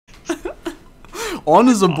One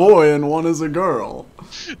is a boy and one is a girl.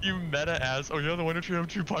 You meta ass. Oh yeah, the winner have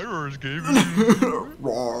two Pyros, Gabe.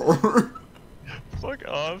 Roar. Fuck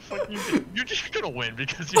off. Fuck you. You're just gonna win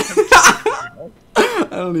because you have two. I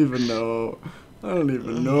don't even know. I don't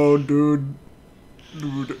even know, dude.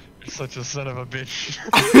 Dude. You're such a son of a bitch.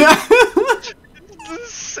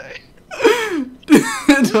 Say. I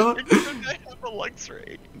have a Lux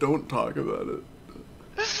Ray. Don't talk about it.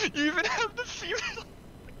 You even have the female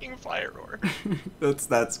fucking fire roar. That's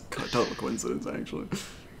total coincidence, actually.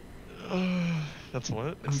 That's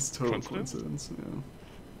what? That's total coincidence. Yeah.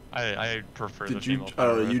 I prefer the Did female you? fire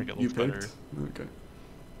roar. Oh, I think it you looks picked. better. Okay.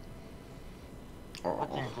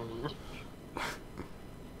 Oh.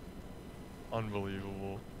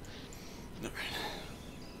 Unbelievable. No.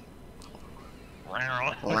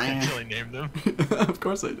 I actually named them. Of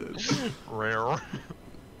course I did. Rare.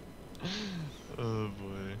 Oh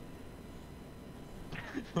boy.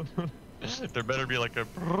 There better be like a.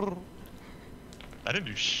 I didn't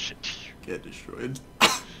do shit. Get destroyed.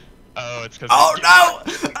 Oh, it's because. Oh no!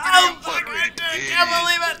 Oh fuck! I can't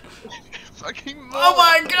believe it! Fucking. Oh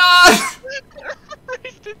my god!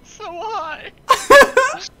 Raised it so high.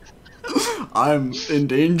 I'm in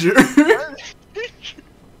danger.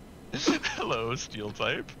 Hello, steel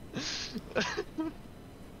type.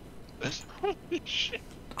 Holy shit.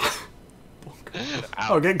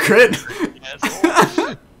 Oh, get crit!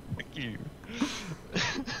 Asshole. Fuck you.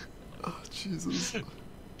 Oh, Jesus.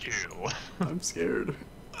 Ew. I'm scared.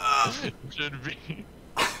 Should be.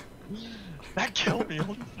 That killed me,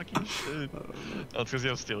 holy fucking shit. Oh, it's because you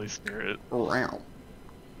have Steely Spirit. Wow.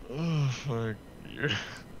 Oh, fuck you.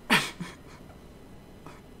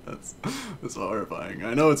 That's horrifying.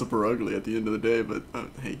 I know it's a Perugly at the end of the day, but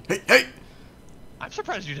hey! I'm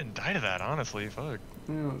surprised you didn't die to that, honestly. Fuck.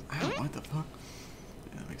 Yeah, what the fuck?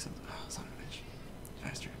 Yeah, that makes sense. Oh, son of a bitch.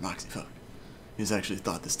 Faster. Moxie, fuck. He's actually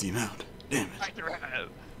thought this team out. Damn it.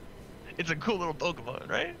 It's a cool little Pokemon,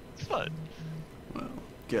 right? It's fun. Well,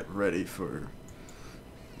 get ready for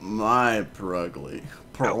my Perugly.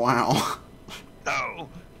 Wow. No.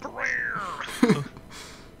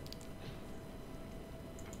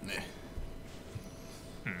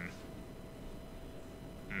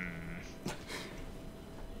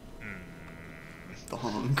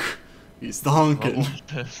 Thonk. He's thonking. What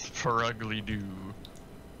will this Perugly do?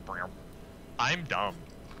 I'm dumb.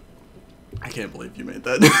 I can't believe you made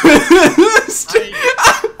that.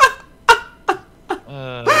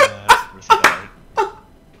 Alright,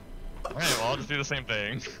 well, I'll just do the same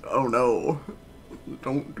thing. Oh no.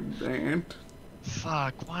 Don't do that.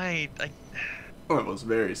 Fuck, why? Oh, it was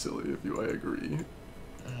very silly of you, I agree.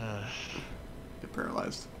 Get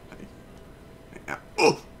paralyzed.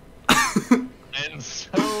 Oh! And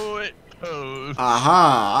so it goes.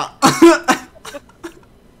 Aha!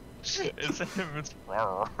 It's him, it's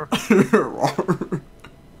rawr.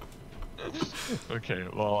 Okay,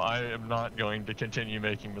 well, I am not going to continue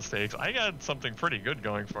making mistakes. I got something pretty good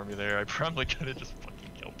going for me there. I probably could have just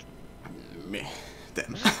fucking killed Me.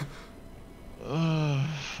 Damn.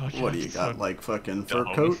 What do you got, like fucking fur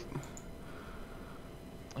coat?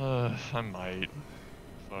 I might.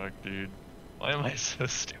 Fuck, dude. Why am I so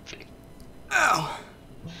stupid? Ow!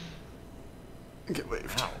 Get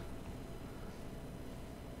waved. Ow.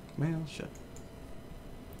 Well, shit.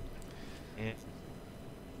 Yeah.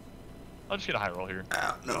 I'll just get a high roll here.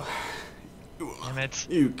 Ow, no. Damn it.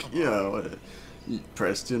 What?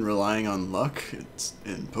 Preston relying on luck? It's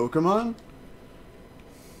in Pokemon?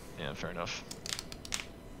 Yeah, fair enough.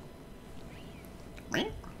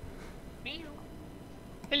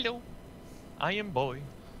 Hello. I am boy.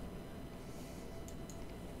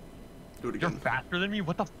 Do it You're again. faster than me?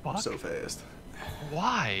 What the fuck? So fast.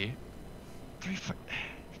 Why?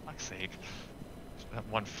 Fuck's sake. That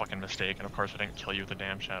one fucking mistake, and of course I didn't kill you with the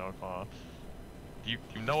damn Shadow Claw. You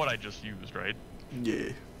know what I just used, right?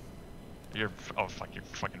 Yeah. Oh fuck, you're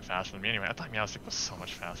fucking faster than me anyway. I thought Meowstic was so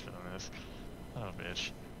much faster than this. Oh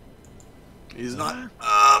bitch. He's not.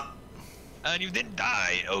 And you didn't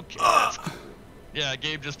die. Okay, that's cool. Yeah,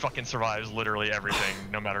 Gabe just fucking survives literally everything,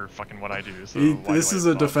 no matter fucking what I do. So This is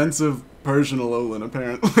a defensive Persian Alolan,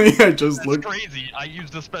 apparently. I just looked. That's crazy. I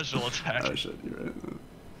used a special attack. Oh shit, you're right.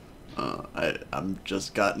 I'm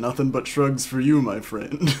just got nothing but shrugs for you, my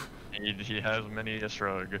friend. He has many a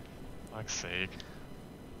shrug. Fuck's sake.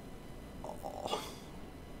 Oh.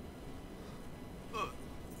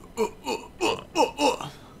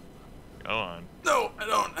 Go on. No, I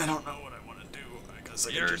don't know what I want to do. I guess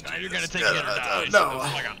You're gonna take it it or die. No. Oh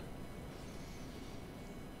my god.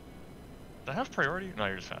 Do I have priority? No,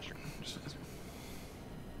 you're just faster.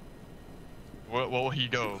 What will he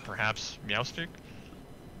go? Perhaps Meowstic?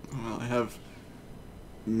 Well, I have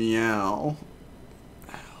Meow.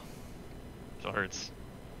 Still hurts.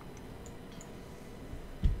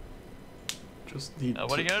 Just need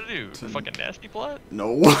What do you gotta do? Fucking nasty plot?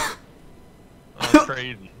 No. Oh, that's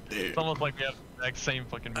crazy. Dude. It's almost like we have the exact same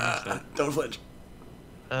fucking moveset. Don't flinch.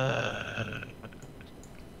 No.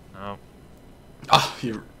 Ah,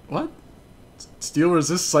 what? Steel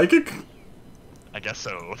resist psychic? I guess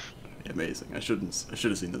so. Amazing. I should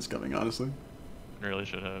have seen this coming, honestly. Really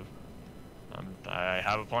should have. I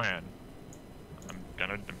have a plan. I'm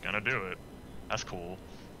gonna do it. That's cool.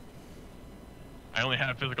 I only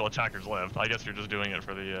have physical attackers left. I guess you're just doing it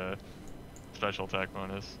for the special attack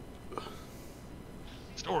bonus.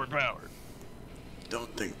 Stored power.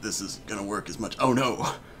 Don't think this is gonna work as much. Oh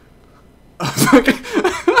no.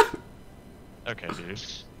 Okay, dude.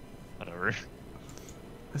 Whatever.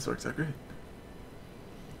 This works out great.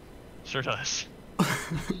 Sure does.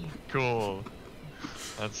 Cool.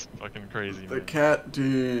 That's fucking crazy, The man. cat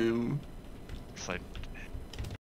team. It's like